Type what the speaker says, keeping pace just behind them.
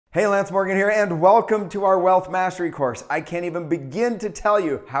Hey, Lance Morgan here, and welcome to our Wealth Mastery course. I can't even begin to tell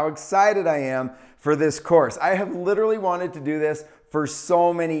you how excited I am for this course. I have literally wanted to do this for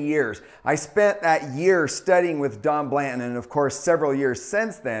so many years. I spent that year studying with Don Blanton, and of course several years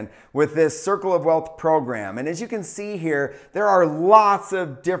since then with this Circle of Wealth program. And as you can see here, there are lots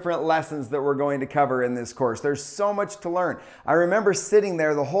of different lessons that we're going to cover in this course. There's so much to learn. I remember sitting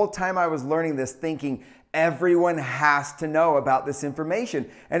there the whole time I was learning this thinking, everyone has to know about this information.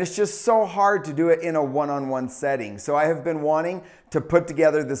 And it's just so hard to do it in a one-on-one setting. So I have been wanting to put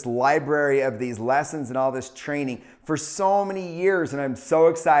together this library of these lessons and all this training for so many years. And I'm so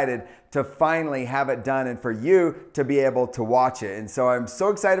excited to finally have it done and for you to be able to watch it. And so I'm so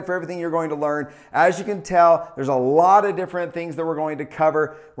excited for everything you're going to learn. As you can tell, there's a lot of different things that we're going to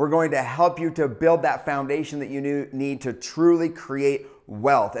cover. We're going to help you to build that foundation that you need to truly create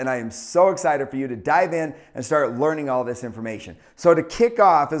wealth. And I am so excited for you to dive in and start learning all this information. So to kick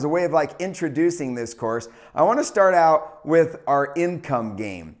off, as a way of introducing this course, I want to start out with our income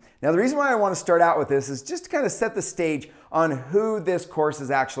game. Now, the reason why I want to start out with this is just to kind of set the stage on who this course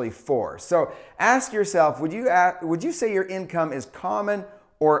is actually for. So ask yourself, would you say your income is common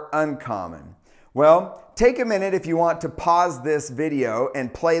or uncommon? Well, take a minute if you want to pause this video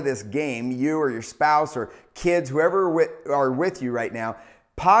and play this game, you or your spouse or kids, whoever are with you right now.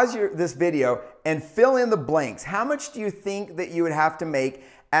 Pause this video and fill in the blanks. How much do you think that you would have to make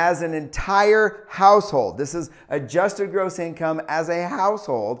as an entire household? This is adjusted gross income as a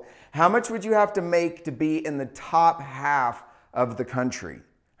household. How much would you have to make to be in the top half of the country?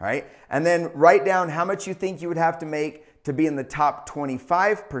 All right? And then write down how much you think you would have to make to be in the top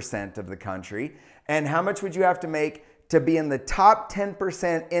 25% of the country, and how much would you have to make to be in the top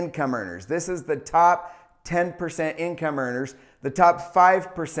 10% income earners. This is the top 10% income earners, the top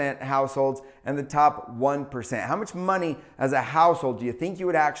 5% households, and the top 1%. How much money as a household do you think you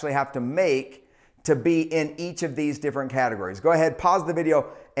would actually have to make to be in each of these different categories? Go ahead, pause the video,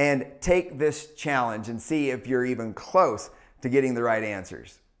 and take this challenge and see if you're even close to getting the right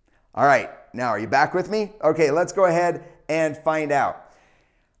answers. All right, now are you back with me? Okay, let's go ahead and find out.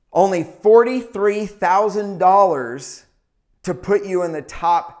 Only $43,000 to put you in the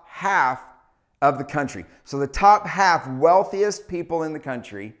top half of the country. So the top half wealthiest people in the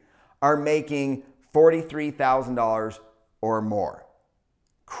country are making $43,000 or more.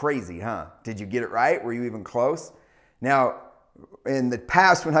 Crazy, huh? Did you get it right? Were you even close? Now, in the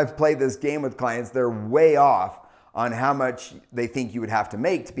past when I've played this game with clients, they're way off on how much they think you would have to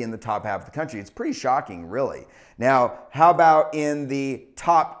make to be in the top half of the country. It's pretty shocking, really. Now, how about in the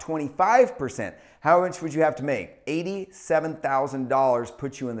top 25%? How much would you have to make? $87,000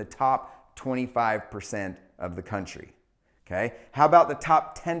 puts you in the top 25% of the country. Okay? How about the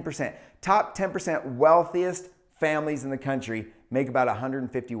top 10%? Top 10% wealthiest families in the country make about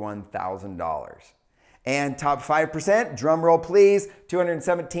 $151,000. And top 5%, drum roll please,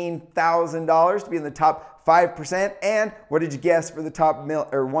 $217,000 to be in the top 5%. And what did you guess for the top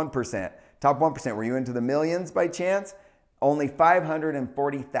 1%? Top 1%, were you into the millions by chance? Only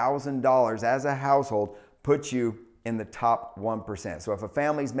 $540,000 as a household puts you in the top 1%. So if a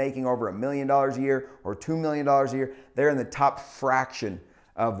family's making over $1 million a year or $2 million a year, they're in the top fraction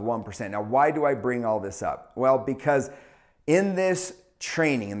of 1%. Now, why do I bring all this up? Well, because in this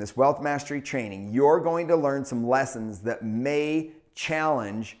training, in this Wealth Mastery training, you're going to learn some lessons that may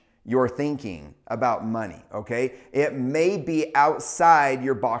challenge your thinking about money, okay? It may be outside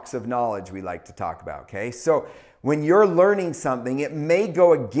your box of knowledge we like to talk about, okay? So when you're learning something, it may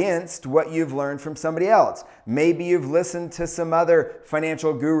go against what you've learned from somebody else. Maybe you've listened to some other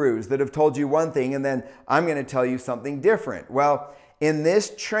financial gurus that have told you one thing, and then I'm going to tell you something different. Well, in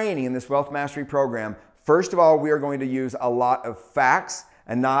this training, in this Wealth Mastery program, first of all, we are going to use a lot of facts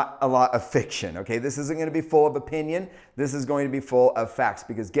and not a lot of fiction, okay? This isn't going to be full of opinion. This is going to be full of facts,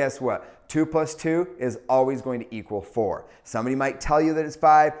 because guess what? 2 plus 2 is always going to equal 4. Somebody might tell you that it's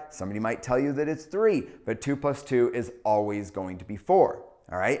 5. Somebody might tell you that it's 3, but 2 plus 2 is always going to be 4,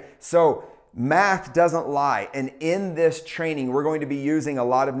 all right? So math doesn't lie, and in this training, we're going to be using a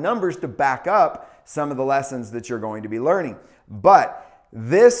lot of numbers to back up some of the lessons that you're going to be learning. But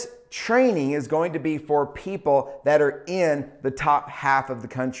this training is going to be for people that are in the top half of the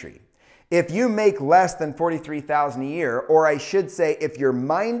country. If you make less than $43,000 a year, or I should say if your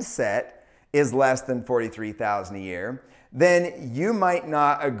mindset is less than $43,000 a year, then you might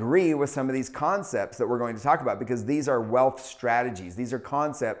not agree with some of these concepts that we're going to talk about, because these are wealth strategies. These are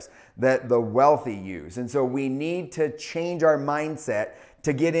concepts that the wealthy use. And so we need to change our mindset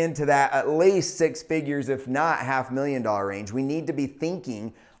to get into that at least 6 figures, if not $500,000 range. We need to be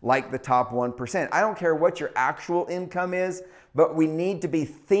thinking like the top 1%. I don't care what your actual income is, but we need to be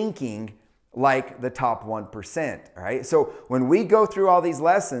thinking like the top 1%, all right? So when we go through all these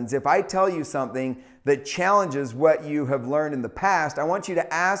lessons, if I tell you something that challenges what you have learned in the past, I want you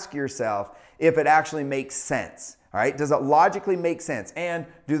to ask yourself if it actually makes sense, all right? Does it logically make sense? And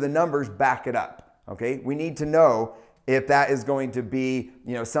do the numbers back it up, okay? We need to know if that is going to be,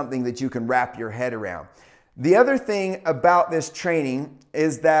 something that you can wrap your head around. The other thing about this training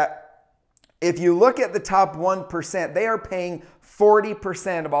is that if you look at the top 1%, they are paying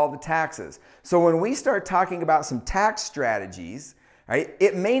 40% of all the taxes. So when we start talking about some tax strategies, right,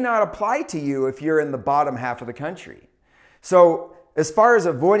 it may not apply to you if you're in the bottom half of the country. So as far as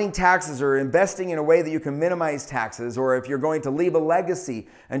avoiding taxes or investing in a way that you can minimize taxes, or if you're going to leave a legacy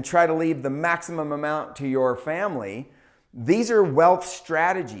and try to leave the maximum amount to your family, these are wealth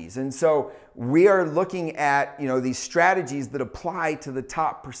strategies. And so we are looking at, these strategies that apply to the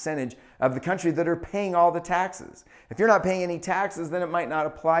top percentage of the country that are paying all the taxes. If you're not paying any taxes, then it might not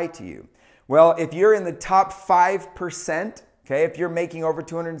apply to you. Well, if you're in the top 5%, okay, if you're making over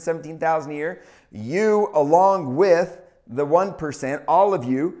 $217,000 a year, you, along with the 1%, all of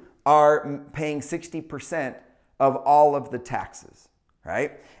you are paying 60% of all of the taxes,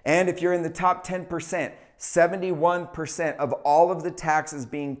 right? And if you're in the top 10%, 71% of all of the taxes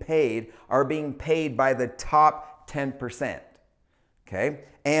being paid are being paid by the top 10%, okay?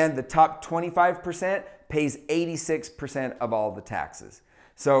 And the top 25% pays 86% of all the taxes.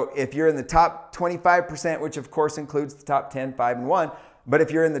 So if you're in the top 25%, which of course includes the top 10, 5, and 1, but if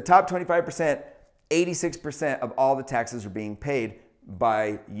you're in the top 25%, 86% of all the taxes are being paid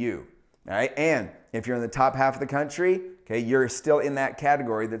by you, all right? And if you're in the top half of the country, okay, you're still in that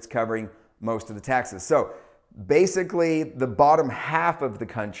category that's covering most of the taxes. So basically, the bottom half of the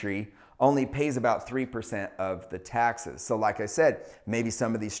country only pays about 3% of the taxes. So like I said, maybe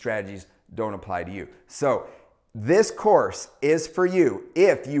some of these strategies don't apply to you. So this course is for you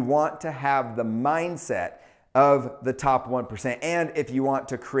if you want to have the mindset of the top 1% and if you want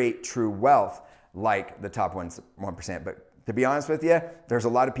to create true wealth like the top 1%. But to be honest with you, there's a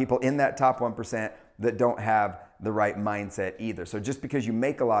lot of people in that top 1% that don't have the right mindset either. So just because you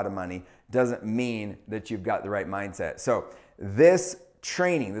make a lot of money doesn't mean that you've got the right mindset. So this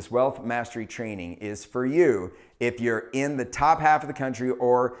training, this wealth mastery training, is for you if you're in the top half of the country,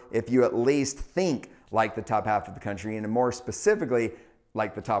 or if you at least think like the top half of the country, and more specifically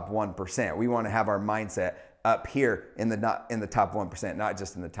like the top 1%. We want to have our mindset up here in the top 1%, not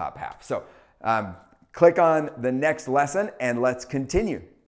just in the top half. So click on the next lesson and let's continue.